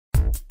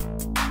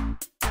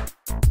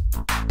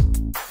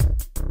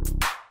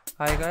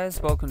Hi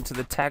guys, welcome to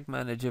the Tag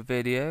Manager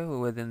video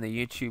within the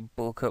YouTube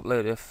bulk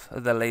upload of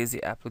the Lazy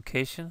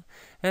application.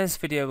 In this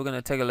video we're going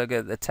to take a look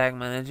at the Tag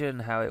Manager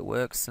and how it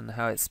works and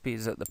how it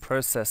speeds up the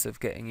process of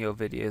getting your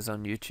videos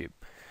on YouTube.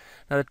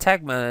 Now the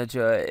Tag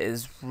Manager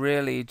is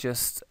really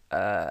just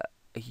a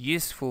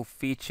useful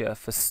feature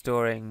for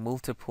storing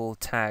multiple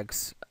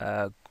tags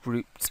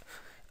grouped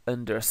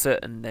under a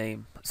certain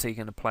name so you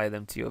can apply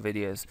them to your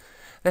videos.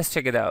 Let's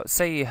check it out.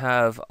 Say you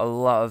have a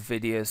lot of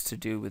videos to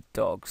do with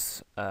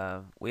dogs.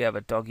 We have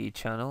a doggy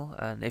channel,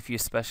 and if you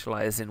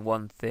specialize in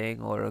one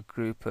thing or a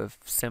group of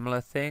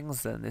similar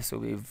things, then this will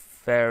be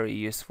very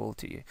useful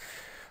to you.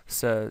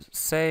 So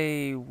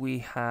say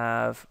we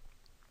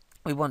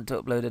want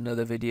to upload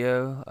another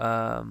video.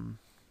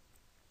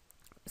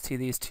 See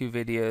these two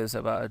videos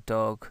about a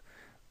dog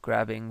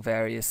grabbing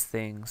various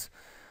things,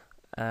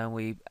 and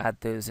we add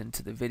those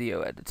into the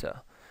video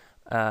editor.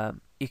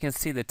 You can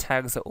see the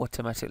tags are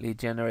automatically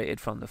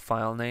generated from the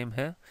file name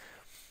here,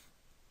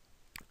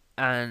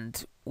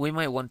 and we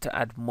might want to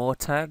add more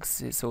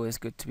tags. It's always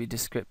good to be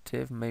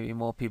descriptive. Maybe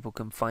more people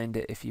can find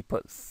it if you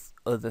put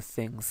other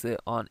things that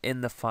aren't in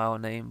the file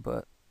name,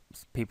 but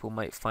people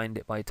might find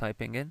it by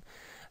typing in.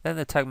 Then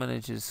the tag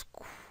manager is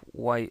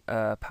quite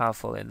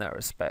powerful in that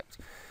respect.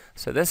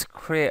 So let's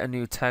create a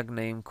new tag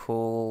name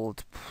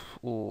called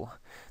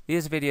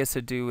these videos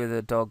to do with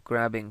a dog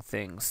grabbing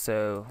things,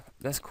 so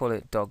let's call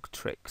it dog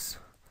tricks.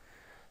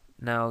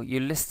 Now you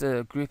list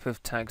a group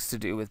of tags to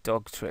do with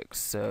dog tricks,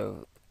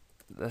 so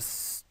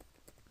let's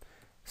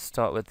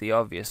start with the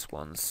obvious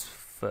ones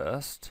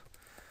first.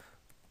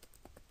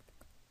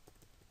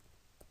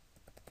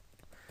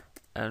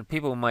 And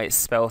people might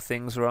spell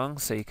things wrong,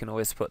 so you can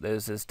always put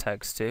those as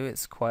tags too.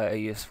 It's quite a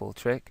useful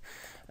trick.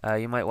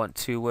 You might want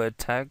 2-word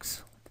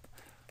tags.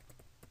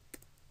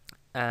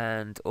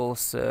 And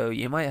also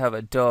you might have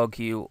a dog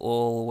you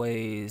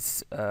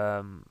always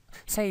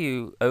say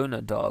you own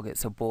a dog,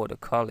 it's a border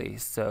collie,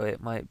 so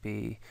it might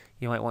be,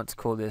 you might want to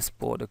call this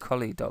border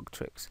collie dog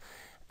tricks,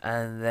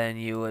 and then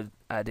you would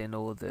add in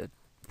all the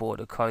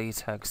border collie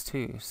tags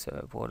too.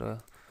 So border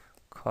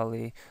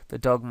collie, the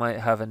dog might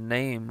have a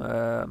name,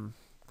 I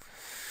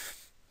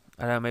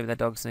don't know, maybe the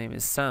dog's name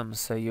is Sam,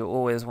 so you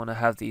always want to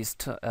have these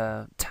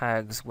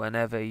tags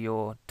whenever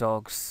your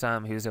dog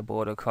Sam, who's a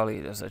border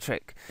collie, does a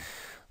trick.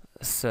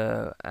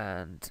 So,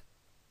 and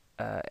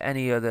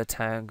any other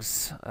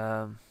tags,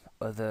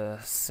 other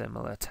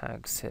similar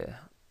tags here,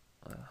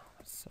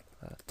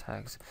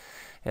 tags.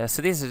 Yeah,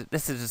 so this is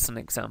just an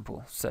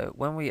example. So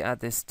when we add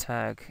this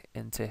tag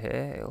into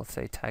here, it'll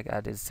say tag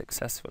added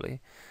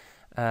successfully.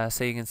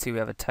 So you can see we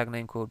have a tag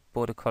name called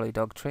Border Collie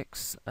Dog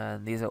Tricks,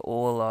 and these are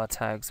all our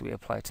tags we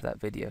apply to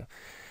that video.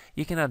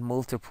 You can add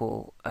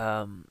multiple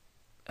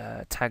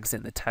tags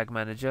in the tag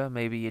manager.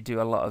 Maybe you do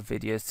a lot of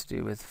videos to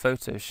do with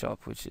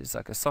Photoshop, which is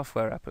like a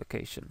software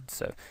application,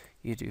 so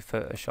you do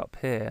Photoshop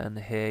here, and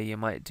here you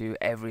might do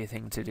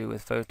everything to do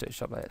with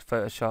Photoshop, like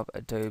Photoshop,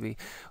 Adobe,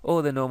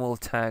 all the normal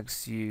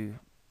tags you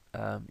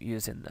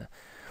use in there.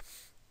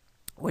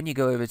 When you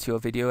go over to your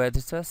video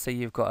editor, say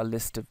you've got a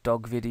list of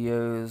dog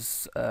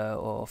videos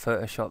or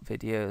Photoshop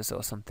videos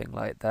or something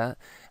like that,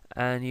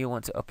 and you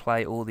want to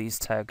apply all these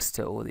tags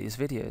to all these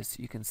videos,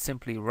 you can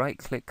simply right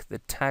click the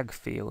tag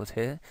field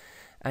here,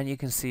 and you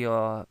can see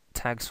our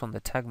tags from the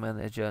tag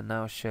manager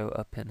now show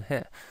up in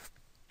here.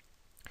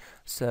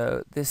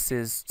 So this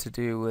is to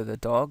do with a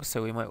dog,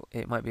 so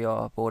it might be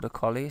our border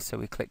collie, so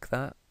we click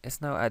that.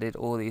 It's now added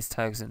all these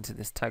tags into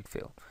this tag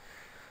field.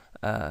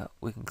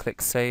 We can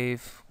click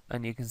save,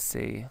 and you can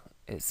see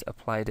it's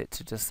applied it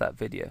to just that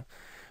video.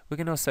 We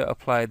can also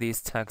apply these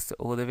tags to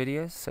all the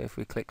videos, so if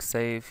we click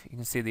save, you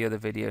can see the other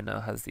video now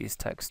has these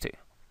tags too.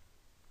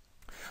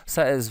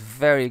 So that is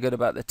very good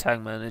about the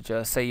tag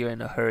manager. Say you're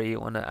in a hurry, you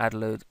want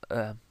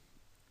to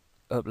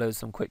upload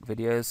some quick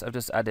videos. I've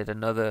just added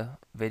another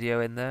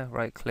video in there,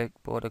 right click,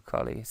 border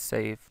collie,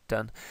 save,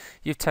 done.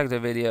 You've tagged a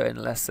video in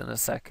less than a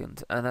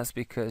second, and that's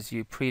because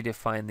you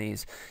predefine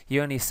these.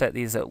 You only set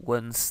these at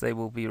once, they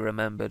will be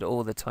remembered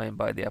all the time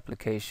by the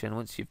application.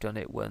 Once you've done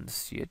it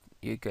once,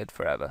 you're good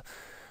forever.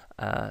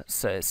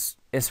 So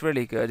it's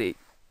really good.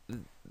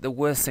 The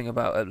worst thing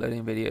about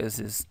uploading videos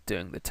is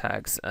doing the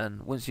tags,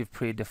 and once you've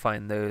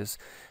predefined those,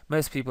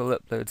 most people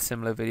upload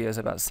similar videos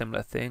about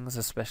similar things,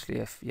 especially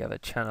if you have a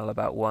channel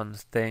about one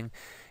thing.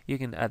 You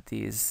can add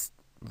these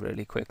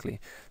really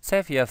quickly. Say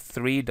if you have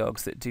 3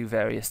 dogs that do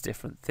various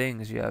different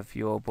things, you have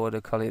your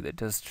border collie that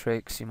does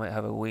tricks, you might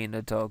have a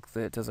wiener dog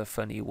that does a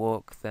funny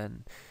walk,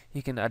 then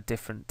you can add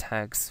different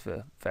tags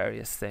for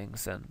various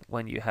things, and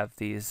when you have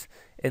these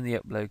in the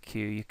upload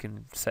queue, you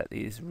can set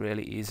these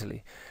really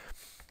easily.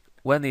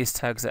 When these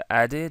tags are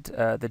added,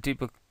 the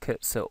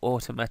duplicates are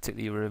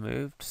automatically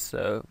removed,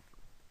 so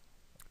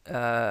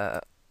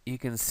you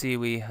can see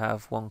we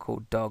have one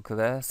called dog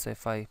there, so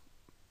if I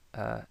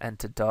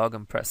enter dog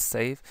and press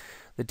save,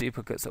 the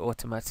duplicates are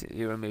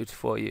automatically removed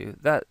for you.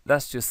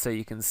 That's just so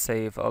you can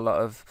save a lot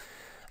of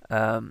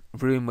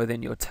room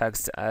within your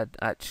tags to add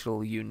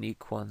actual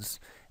unique ones.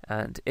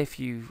 And if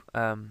you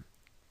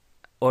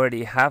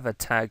already have a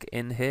tag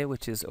in here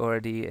which is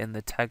already in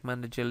the tag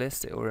manager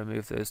list, it will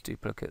remove those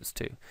duplicates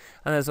too.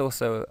 And there's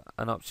also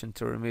an option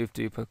to remove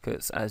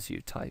duplicates as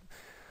you type.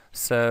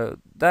 So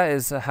that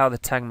is how the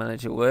tag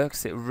manager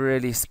works. It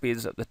really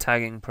speeds up the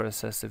tagging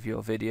process of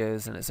your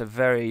videos, and it's a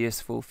very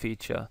useful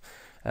feature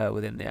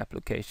within the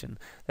application.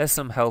 There's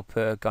some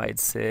helper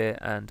guides here,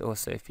 and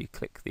also if you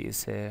click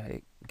these here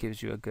it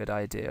gives you a good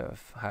idea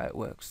of how it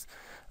works.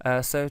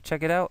 So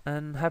check it out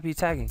and happy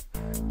tagging.